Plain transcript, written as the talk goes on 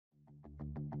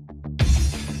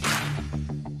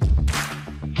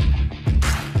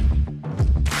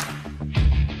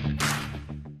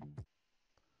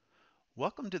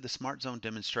Welcome to the SmartZone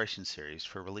demonstration series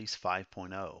for Release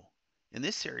 5.0. In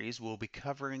this series, we'll be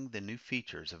covering the new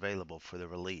features available for the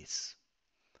release.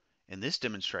 In this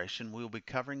demonstration, we will be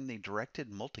covering the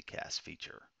Directed Multicast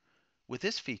feature. With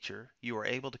this feature, you are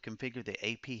able to configure the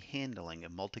AP handling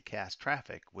of multicast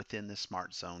traffic within the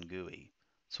SmartZone GUI.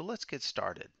 So let's get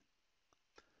started.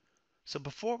 So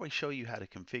before we show you how to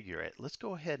configure it, let's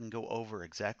go ahead and go over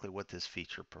exactly what this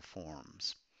feature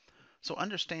performs. So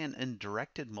understand, in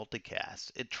directed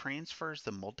multicast, it transfers the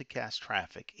multicast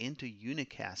traffic into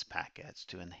unicast packets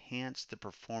to enhance the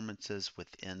performances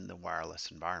within the wireless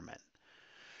environment.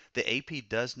 The AP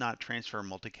does not transfer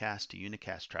multicast to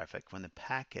unicast traffic when the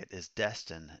packet is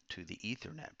destined to the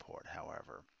Ethernet port,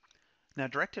 however. Now,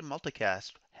 directed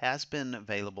multicast has been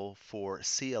available for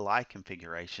CLI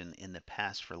configuration in the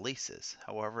past releases.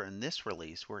 However, in this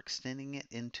release, we're extending it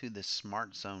into the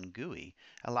SmartZone GUI,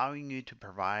 allowing you to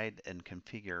provide and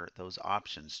configure those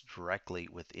options directly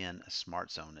within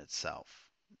SmartZone itself.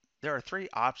 There are three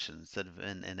options that have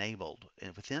been enabled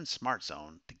within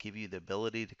SmartZone to give you the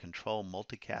ability to control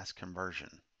multicast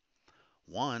conversion.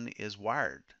 One is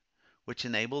wired, which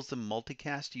enables the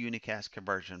multicast to unicast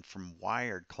conversion from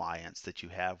wired clients that you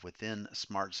have within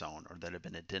SmartZone or that have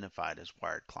been identified as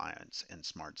wired clients in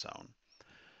SmartZone.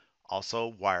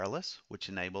 Also wireless, which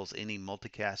enables any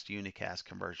multicast to unicast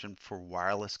conversion for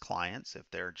wireless clients if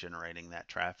they're generating that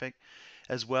traffic,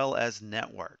 as well as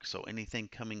network. So anything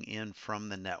coming in from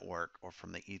the network or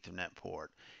from the Ethernet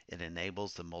port, it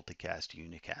enables the multicast to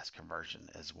unicast conversion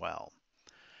as well.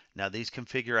 Now these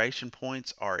configuration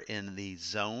points are in the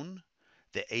zone,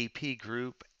 the AP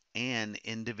group, and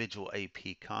individual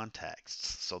AP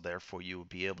contexts. So therefore you will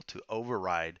be able to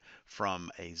override from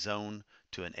a zone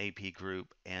to an AP group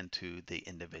and to the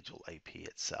individual AP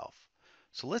itself.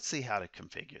 So let's see how to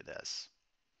configure this.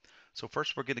 So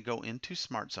first we're going to go into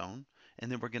SmartZone, and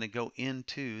then we're going to go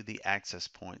into the Access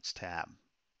Points tab.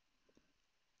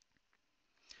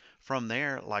 From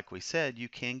there, like we said, you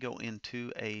can go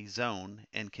into a zone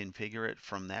and configure it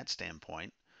from that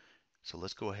standpoint. So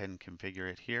let's go ahead and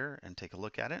configure it here and take a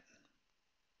look at it.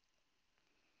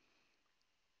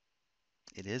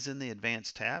 It is in the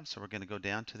Advanced tab, so we're going to go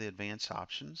down to the Advanced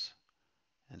options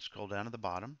and scroll down to the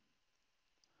bottom.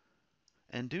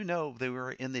 And do know they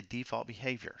were in the default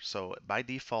behavior. So by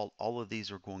default, all of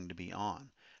these are going to be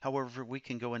on. However, we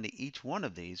can go into each one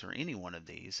of these or any one of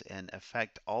these and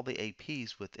affect all the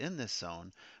APs within this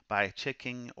zone by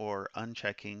checking or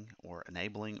unchecking or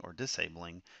enabling or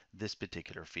disabling this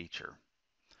particular feature.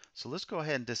 So let's go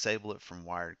ahead and disable it from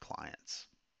wired clients.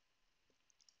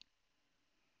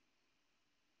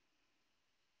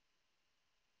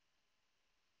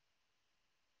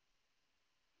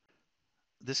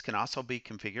 This can also be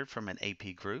configured from an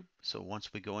AP group. So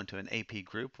once we go into an AP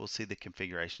group, we'll see the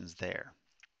configurations there.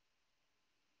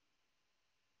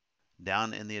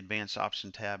 Down in the Advanced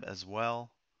Option tab as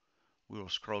well, we will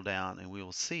scroll down and we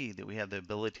will see that we have the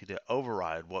ability to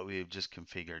override what we have just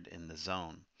configured in the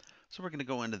zone. So we're going to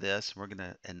go into this, we're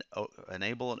going to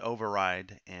enable an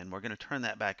override, and we're going to turn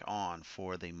that back on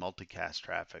for the multicast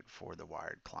traffic for the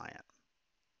wired client.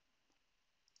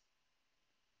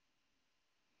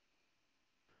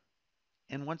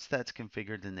 And once that's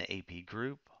configured in the AP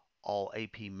group, all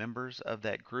AP members of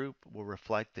that group will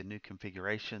reflect the new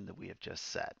configuration that we have just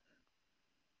set.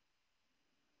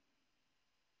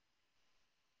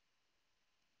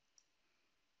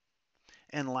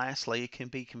 And lastly, it can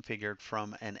be configured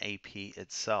from an AP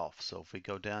itself. So if we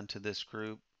go down to this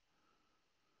group,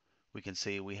 we can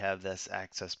see we have this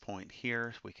access point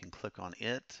here. We can click on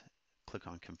it, click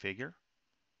on configure.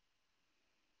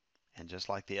 And just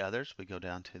like the others, we go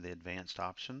down to the advanced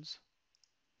options.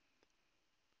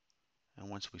 And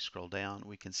once we scroll down,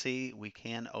 we can see we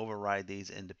can override these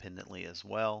independently as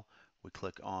well. We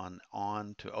click on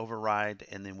to override,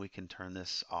 and then we can turn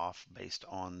this off based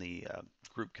on the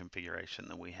group configuration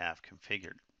that we have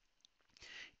configured.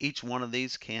 Each one of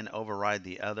these can override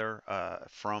the other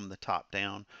from the top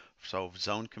down. So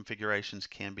zone configurations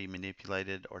can be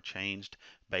manipulated or changed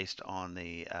based on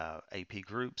the AP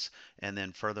groups, and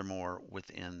then furthermore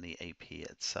within the AP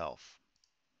itself.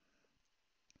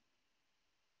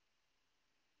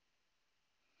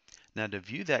 Now to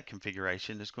view that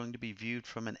configuration is going to be viewed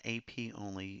from an AP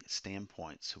only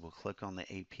standpoint. So we'll click on the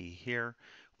AP here.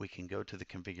 We can go to the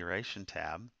configuration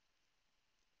tab.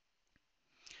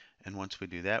 And once we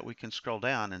do that, we can scroll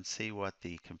down and see what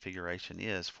the configuration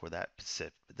is for that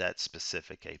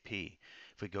specific AP.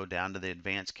 If we go down to the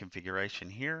advanced configuration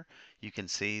here, you can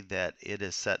see that it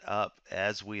is set up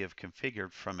as we have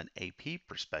configured from an AP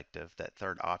perspective, that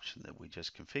third option that we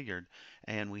just configured,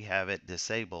 and we have it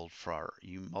disabled for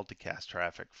multicast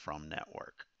traffic from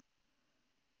network.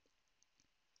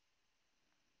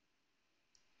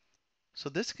 So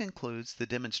this concludes the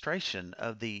demonstration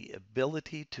of the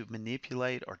ability to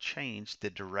manipulate or change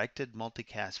the directed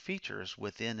multicast features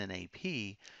within an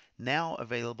AP, now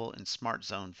available in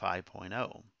SmartZone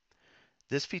 5.0.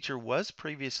 This feature was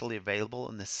previously available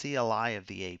in the CLI of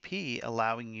the AP,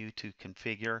 allowing you to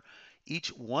configure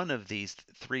each one of these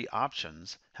three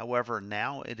options. However,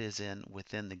 now it is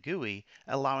within the GUI,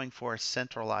 allowing for a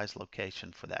centralized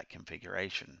location for that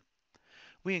configuration.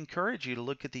 We encourage you to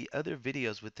look at the other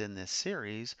videos within this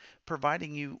series,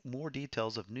 providing you more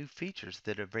details of new features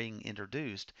that are being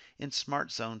introduced in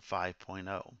SmartZone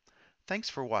 5.0. Thanks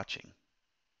for watching.